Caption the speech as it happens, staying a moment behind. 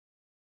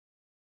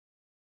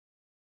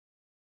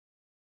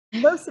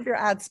most of your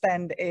ad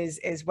spend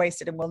is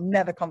wasted and will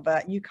never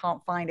convert. You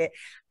can't find it,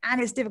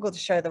 and it's difficult to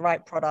show the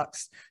right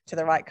products to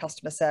the right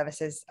customer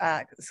services,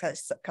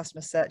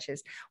 customer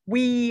searches.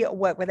 We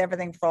work with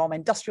everything from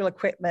industrial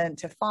equipment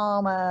to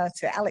pharma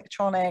to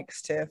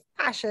electronics to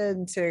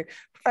fashion to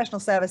professional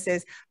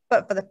services,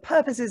 but for the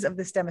purposes of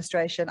this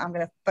demonstration, I'm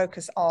going to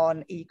focus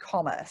on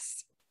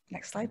e-commerce.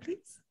 Next slide,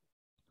 please.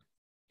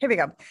 Here we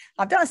go.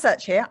 I've done a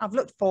search here. I've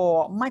looked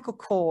for Michael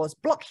Kors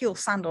block heel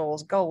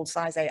sandals, gold,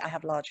 size 8. I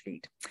have large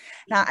feet.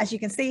 Now, as you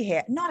can see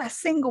here, not a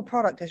single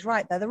product is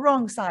right. They're the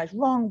wrong size,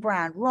 wrong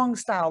brand, wrong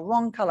style,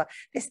 wrong color.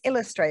 This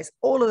illustrates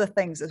all of the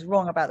things that's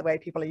wrong about the way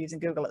people are using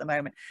Google at the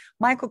moment.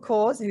 Michael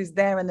Kors, who's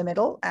there in the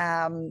middle,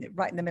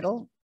 right in the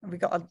middle. Have we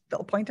got a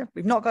little pointer?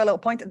 We've not got a little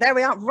pointer. There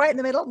we are, right in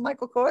the middle,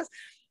 Michael Kors.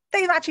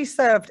 They've actually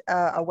served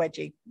a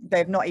wedgie.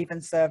 They've not even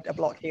served a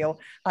block heel.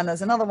 And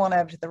there's another one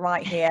over to the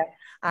right here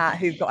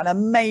who've got an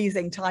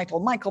amazing title,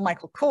 Michael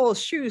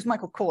Kors shoes,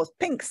 Michael Kors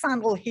pink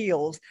sandal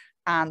heels,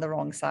 and the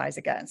wrong size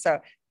again. So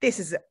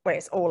this is where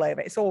it's all over.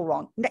 It's all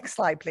wrong. Next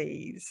slide,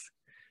 please.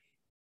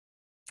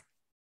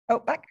 Oh,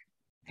 back.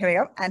 Here we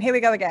go. And here we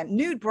go again.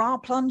 Nude bra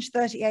plunge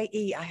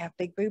 38E. I have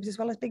big boobs as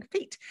well as big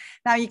feet.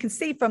 Now you can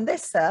see from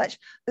this search,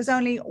 there's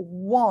only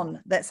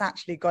one that's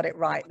actually got it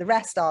right. The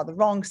rest are the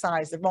wrong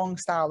size, the wrong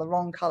style, the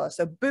wrong color.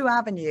 So Boo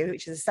Avenue,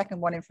 which is the second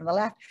one in from the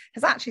left,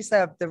 has actually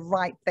served the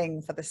right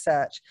thing for the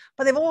search.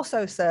 But they've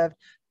also served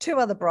two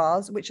other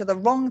bras, which are the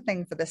wrong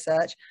thing for the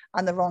search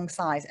and the wrong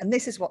size. And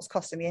this is what's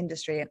costing the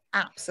industry an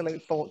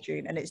absolute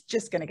fortune. And it's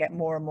just going to get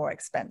more and more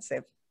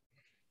expensive.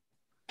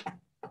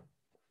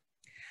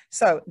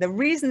 So the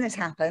reason this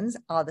happens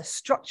are the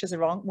structures are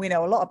wrong. We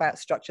know a lot about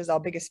structures. Our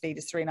biggest feed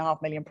is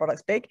 3.5 million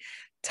products big.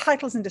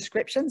 Titles and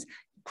descriptions,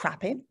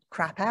 crap in,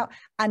 crap out,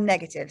 and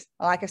negatives.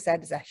 Like I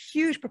said, there's a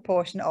huge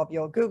proportion of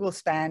your Google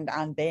spend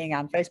and Bing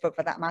and Facebook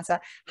for that matter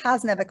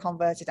has never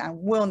converted and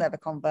will never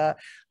convert.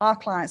 Our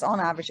clients on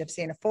average have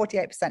seen a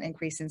 48%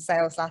 increase in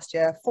sales last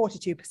year,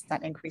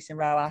 42% increase in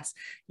ROAS.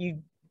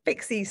 You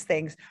fix these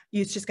things,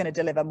 you're just going to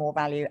deliver more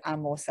value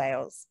and more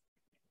sales.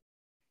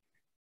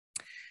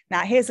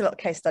 Now, here's a little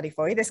case study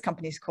for you. This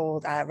company is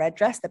called Red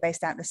Dress. They're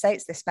based out in the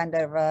States. They spend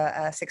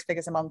over 6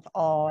 figures a month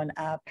on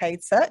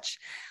paid search.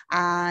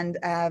 And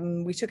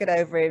we took it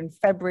over in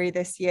February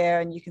this year.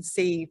 And you can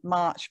see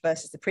March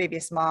versus the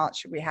previous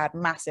March, we had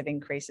massive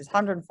increases,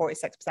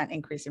 146%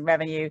 increase in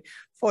revenue,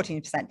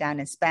 14% down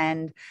in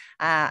spend.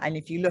 And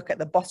if you look at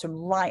the bottom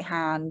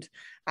right-hand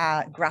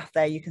graph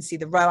there, you can see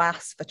the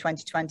ROAS for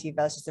 2020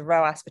 versus the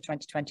ROAS for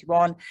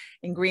 2021.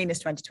 In green is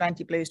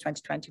 2020, blue is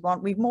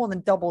 2021. We've more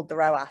than doubled the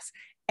ROAS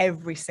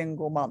every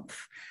single month.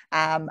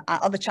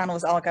 Other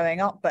channels are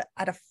going up, but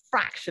at a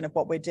fraction of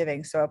what we're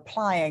doing. So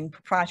applying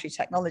proprietary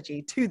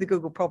technology to the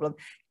Google problem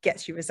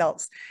gets you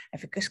results.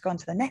 If we just go on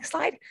to the next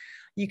slide,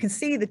 you can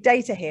see the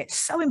data here. It's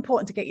so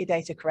important to get your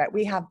data correct.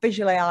 We have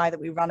visual AI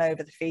that we run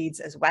over the feeds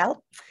as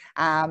well.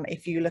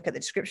 If you look at the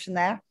description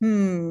there,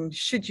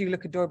 should you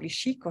look adorably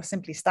chic or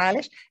simply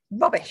stylish?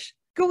 Rubbish.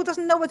 Google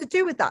doesn't know what to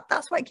do with that.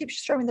 That's why it keeps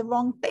showing the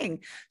wrong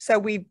thing. So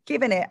we've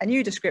given it a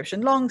new description: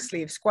 long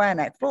sleeve, square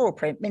neck, floral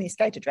print, mini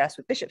skater dress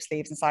with bishop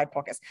sleeves and side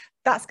pockets.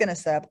 That's going to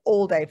serve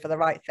all day for the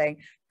right thing.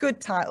 Good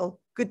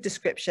title, good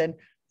description,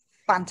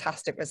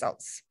 fantastic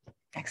results.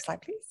 Next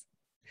slide, please.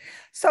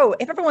 So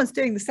if everyone's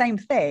doing the same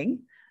thing,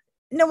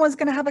 no one's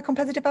going to have a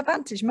competitive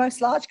advantage.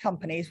 Most large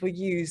companies will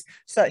use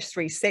Search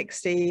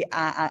 360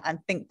 and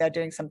think they're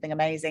doing something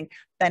amazing.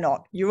 They're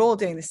not. You're all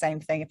doing the same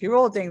thing. If you're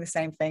all doing the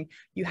same thing,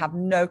 you have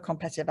no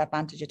competitive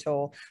advantage at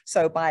all.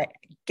 So by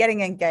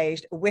getting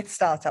engaged with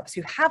startups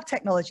who have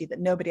technology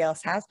that nobody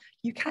else has,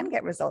 you can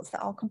get results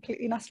that are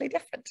completely and utterly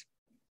different.